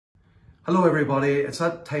Hello everybody, it's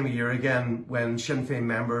that time of year again when Sinn Féin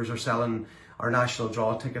members are selling our national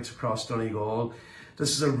draw tickets across Donegal.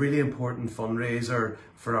 This is a really important fundraiser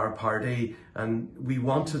for our party and we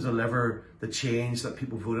want to deliver the change that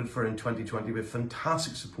people voted for in 2020 with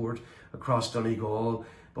fantastic support across Donegal.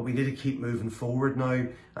 But we need to keep moving forward now,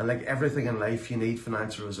 and like everything in life you need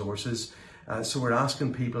financial resources. So we're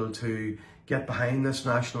asking people to get behind this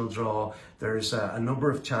national draw. There's a number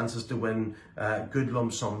of chances to win good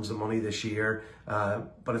lump sums of money this year,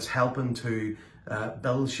 but it's helping to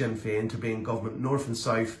build Sinn Féin to be in government north and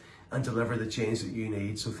south and deliver the change that you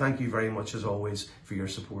need. So thank you very much as always for your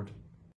support.